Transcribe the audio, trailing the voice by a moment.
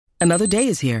Another day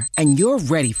is here, and you're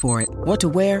ready for it. What to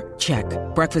wear? Check.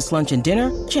 Breakfast, lunch, and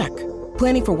dinner? Check.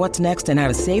 Planning for what's next and how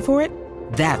to save for it?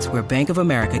 That's where Bank of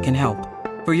America can help.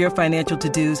 For your financial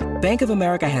to-dos, Bank of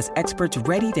America has experts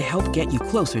ready to help get you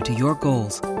closer to your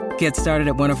goals. Get started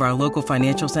at one of our local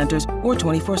financial centers or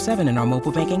 24/7 in our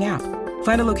mobile banking app.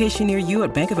 Find a location near you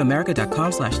at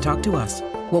bankofamerica.com/talktous.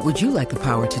 What would you like the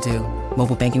power to do?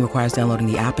 Mobile banking requires downloading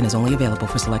the app and is only available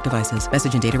for select devices.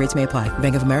 Message and data rates may apply.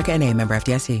 Bank of America N.A., member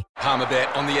FDIC.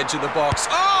 Palmerbet on the edge of the box.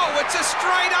 Oh, it's a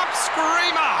straight-up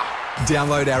screamer!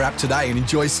 Download our app today and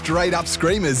enjoy straight-up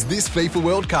screamers this FIFA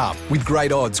World Cup with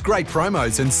great odds, great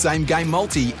promos and same-game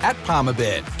multi at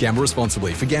Palmerbet. Gamble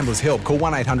responsibly. For Gamblers' Help, call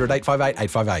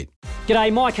 1-800-858-858.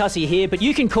 G'day, Mike Hussey here, but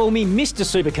you can call me Mr.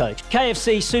 Supercoach.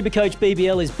 KFC Supercoach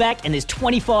BBL is back and there's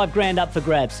 25 grand up for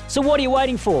grabs. So what are you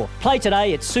waiting for? Play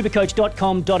today at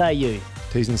supercoach.com.au.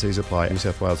 T's and C's apply. New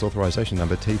South Wales authorisation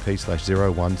number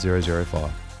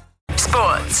TP/01005.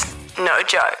 Sports. No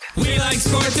joke. We like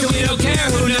sports and we don't care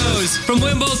who knows. From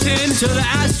Wimbledon to the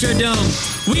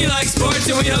Astrodome. We like sports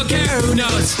and we don't care who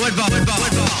knows. Football,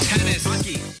 tennis,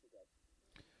 hockey.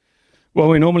 Well,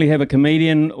 we normally have a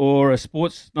comedian or a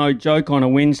sports no joke on a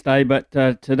Wednesday, but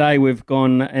today we've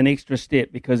gone an extra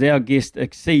step because our guest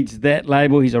exceeds that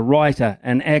label. He's a writer,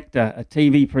 an actor, a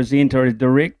TV presenter, a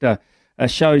director,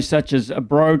 shows such as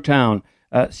Brotown,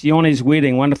 Sione's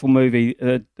Wedding, wonderful movie,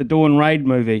 the Dawn Raid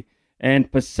movie, and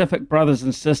Pacific Brothers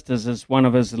and Sisters is one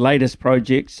of his latest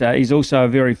projects. He's also a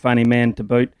very funny man to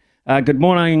boot. Good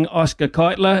morning, Oscar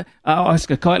Keitler.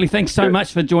 Oscar Keightley, thanks so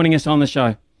much for joining us on the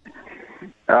show.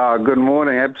 Good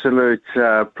morning. Absolute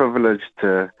privilege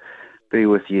to be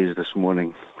with you this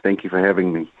morning. Thank you for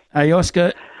having me. Hey,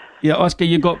 Oscar. Yeah, Oscar,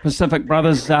 you got Pacific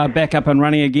Brothers back up and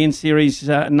running again, series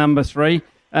number 3.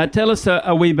 Tell us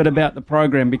a wee bit about the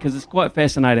program because it's quite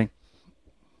fascinating.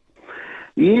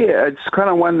 Yeah, it's kind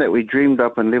of one that we dreamed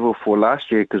up in Level 4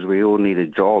 last year because we all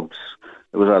needed jobs.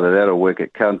 It was either that or work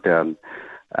at Countdown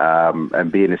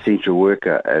and be an essential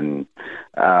worker. And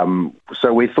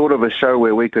so we thought of a show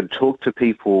where we could talk to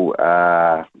people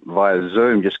via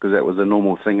Zoom just because that was a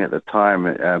normal thing at the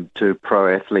time to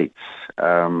pro athletes,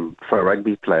 pro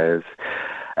rugby players.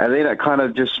 And then it kind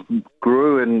of just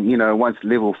grew and, once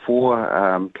Level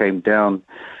 4 came down,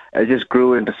 it just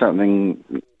grew into something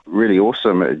really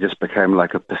awesome. It just became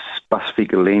like a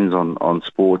Pacifica lens on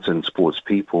sports and sports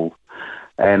people.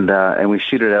 And we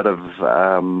shoot it out of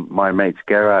my mate's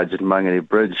garage in Mangere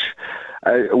Bridge.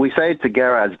 We say it's a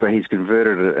garage, but he's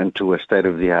converted it into a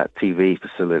state-of-the-art TV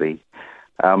facility.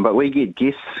 But we get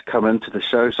guests come into the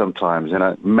show sometimes,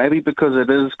 and maybe because it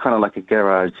is kind of like a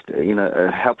garage,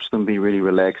 it helps them be really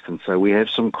relaxed. And so we have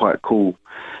some quite cool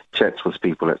chats with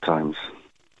people at times.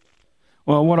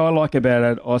 Well, what I like about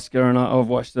it, Oscar, and I've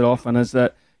watched it often, is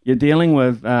that you're dealing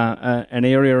with an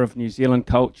area of New Zealand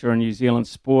culture and New Zealand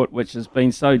sport which has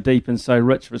been so deep and so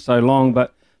rich for so long,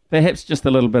 but perhaps just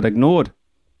a little bit ignored.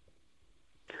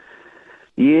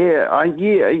 Yeah, I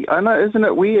know, isn't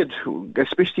it weird?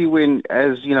 Especially when,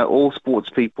 as all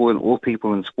sports people and all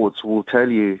people in sports will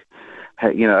tell you,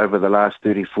 over the last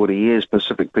 30, 40 years,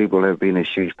 Pacific people have been a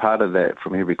huge part of that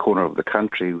from every corner of the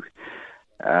country,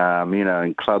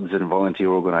 in clubs and volunteer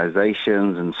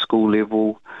organisations and school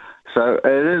level. So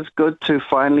it is good to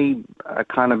finally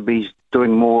kind of be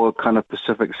doing more kind of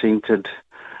Pacific-centred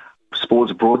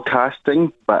sports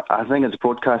broadcasting, but I think it's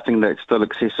broadcasting that's still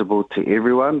accessible to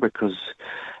everyone because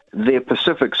they're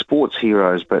Pacific sports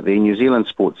heroes, but they're New Zealand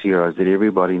sports heroes that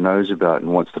everybody knows about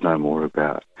and wants to know more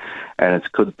about. And it's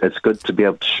good to be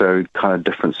able to show kind of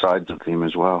different sides of them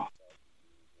as well.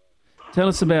 Tell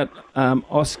us about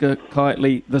Oscar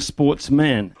Keightley, the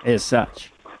sportsman as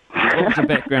such. What's your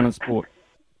background in sport?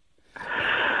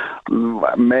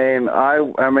 Man, I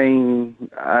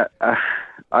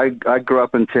grew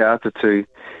up in Te Atatū,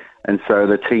 and so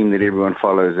the team that everyone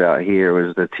follows out here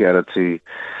is the Te Atatū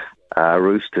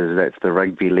Roosters. That's the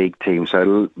rugby league team.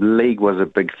 So league was a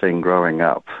big thing growing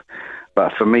up.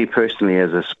 But for me personally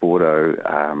as a sporto,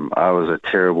 I was a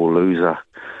terrible loser.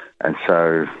 And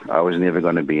so I was never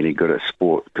going to be any good at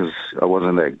sport because I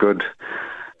wasn't that good.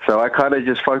 So I kind of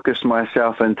just focused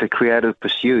myself into creative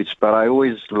pursuits. But I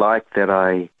always liked that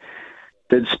I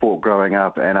did sport growing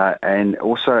up, and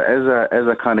also as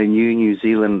a kind of New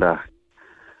Zealander,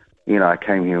 I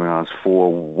came here when I was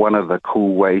 4. One of the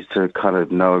cool ways to kind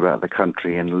of know about the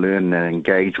country and learn and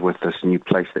engage with this new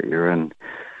place that you're in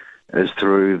is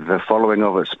through the following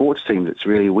of a sports team. It's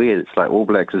really weird. It's like All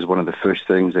Blacks is one of the first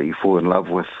things that you fall in love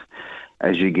with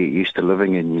as you get used to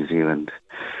living in New Zealand.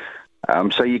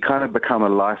 So you kind of become a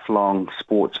lifelong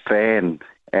sports fan,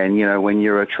 and when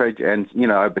you're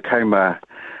I became a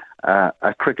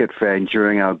a cricket fan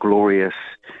during our glorious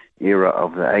era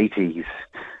of the 80s.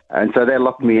 And so that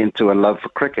locked me into a love for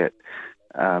cricket,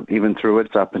 even through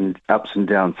its ups and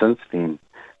downs since then.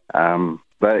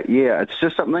 But yeah, it's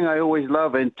just something I always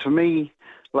love. And to me,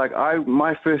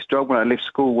 my first job when I left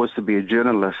school was to be a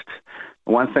journalist.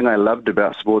 One thing I loved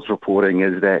about sports reporting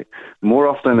is that more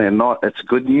often than not, it's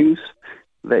good news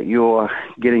that you're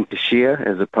getting to share,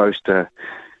 as opposed to,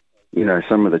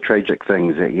 some of the tragic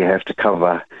things that you have to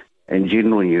cover in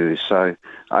general news. So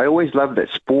I always loved that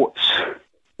sports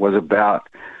was about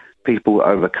people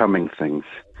overcoming things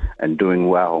and doing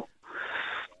well.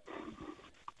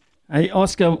 Hey,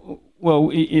 Oscar, well,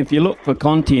 if you look for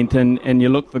content and you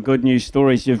look for good news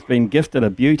stories, you've been gifted a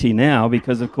beauty now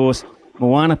because, of course,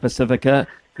 Moana Pacifica,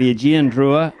 the Aegean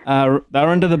Drua,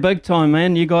 they're into the big time,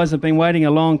 man. You guys have been waiting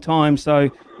a long time, so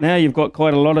now you've got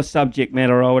quite a lot of subject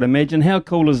matter, I would imagine. How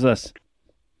cool is this?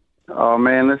 Oh,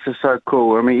 man, this is so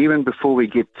cool. I mean, even before we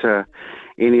get to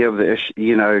any of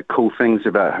the, cool things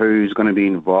about who's going to be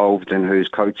involved and who's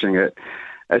coaching it,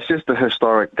 it's just a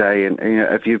historic day. And,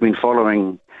 if you've been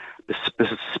following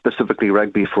specifically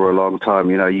rugby for a long time,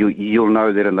 you'll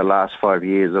know that in the last 5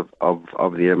 years of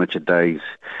the amateur days,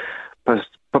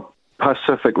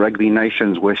 Pacific rugby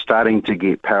nations were starting to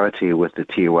get parity with the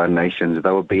Tier 1 nations.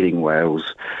 They were beating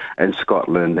Wales and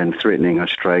Scotland and threatening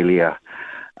Australia.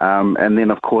 And then,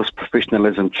 of course,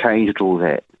 professionalism changed all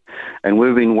that. And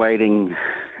we've been waiting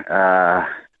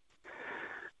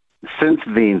since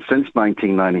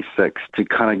 1996, to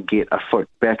kind of get a foot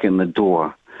back in the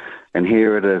door. And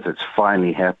here it is, it's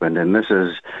finally happened. And this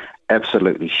is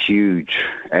absolutely huge.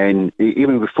 And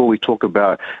even before we talk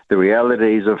about the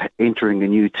realities of entering a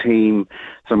new team,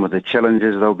 some of the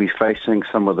challenges they'll be facing,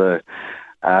 some of the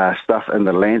stuff in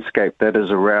the landscape that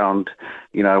is around,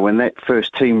 when that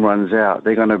first team runs out,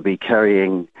 they're going to be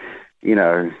carrying,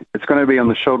 it's going to be on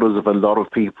the shoulders of a lot of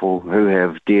people who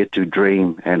have dared to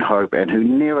dream and hope and who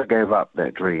never gave up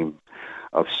that dream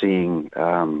of seeing,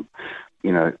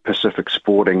 Pacific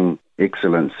sporting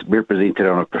excellence represented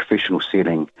on a professional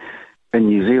setting in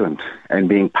New Zealand and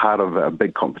being part of a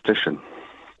big competition.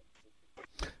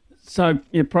 So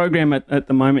your program at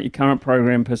the moment, your current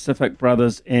program, Pacific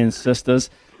Brothers and Sisters,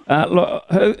 look,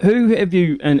 who have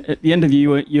you, and at the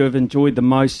interview, you have enjoyed the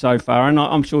most so far? And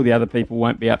I'm sure the other people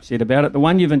won't be upset about it. The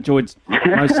one you've enjoyed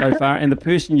most so far, and the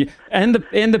person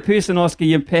the person, Oscar,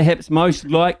 you're perhaps most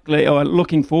likely or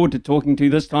looking forward to talking to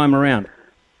this time around.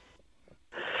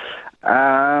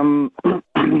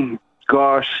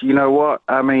 Gosh, you know what?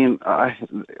 I mean,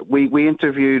 we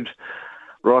interviewed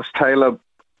Ross Taylor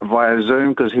via Zoom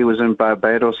because he was in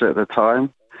Barbados at the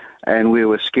time, and we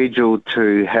were scheduled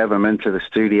to have him into the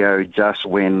studio just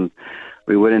when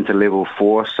we went into level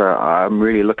 4. So I'm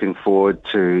really looking forward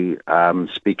to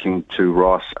speaking to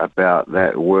Ross about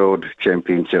that World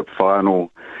Championship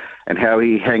final and how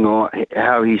he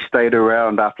stayed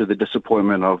around after the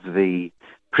disappointment of the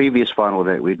previous final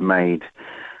that we'd made,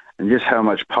 and just how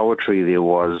much poetry there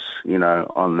was,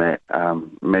 on that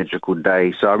magical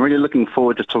day. So I'm really looking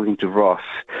forward to talking to Ross.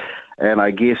 And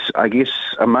I guess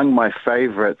among my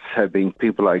favourites have been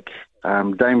people like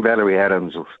Dame Valerie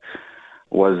Adams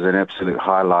was an absolute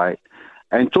highlight.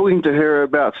 And talking to her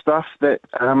about stuff that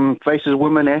faces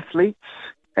women athletes.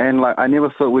 And I never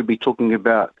thought we'd be talking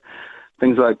about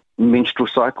things like menstrual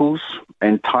cycles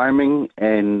and timing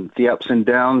and the ups and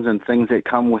downs and things that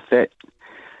come with that,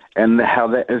 and how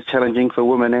that is challenging for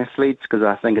women athletes, because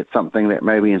I think it's something that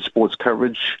maybe in sports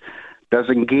coverage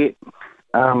doesn't get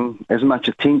as much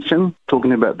attention,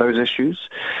 talking about those issues.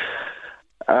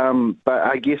 But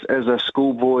I guess as a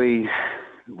schoolboy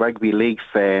rugby league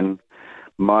fan,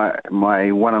 one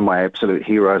of my absolute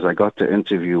heroes I got to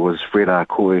interview was Fred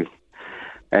Akoi,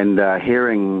 and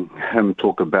hearing him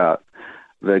talk about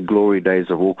the glory days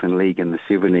of Auckland League in the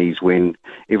 70s, when,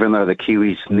 even though the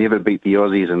Kiwis never beat the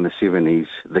Aussies in the 70s,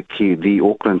 the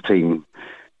Auckland team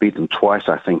beat them twice,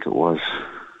 I think it was.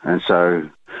 And so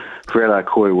Fred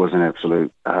Akoi was an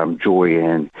absolute joy,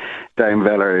 and Dame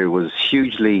Valerie was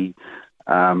hugely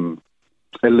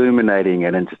illuminating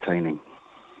and entertaining.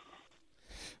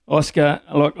 Oscar,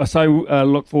 look, I so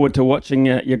look forward to watching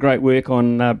your great work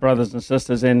on Brothers and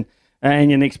Sisters and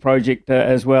your next project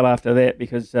as well after that,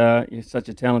 because you're such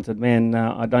a talented man.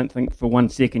 I don't think for 1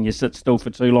 second you sit still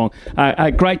for too long.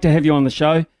 Great to have you on the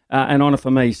show, an honour for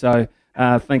me. So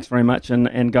thanks very much,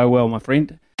 and go well, my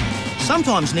friend.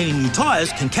 Sometimes needing new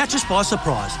tyres can catch us by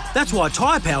surprise. That's why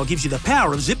Tyre Power gives you the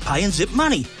power of Zip Pay and Zip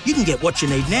Money. You can get what you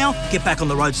need now, get back on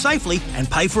the road safely, and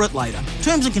pay for it later.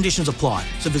 Terms and conditions apply.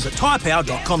 So visit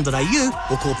tyrepower.com.au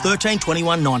or call 13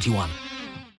 21 91.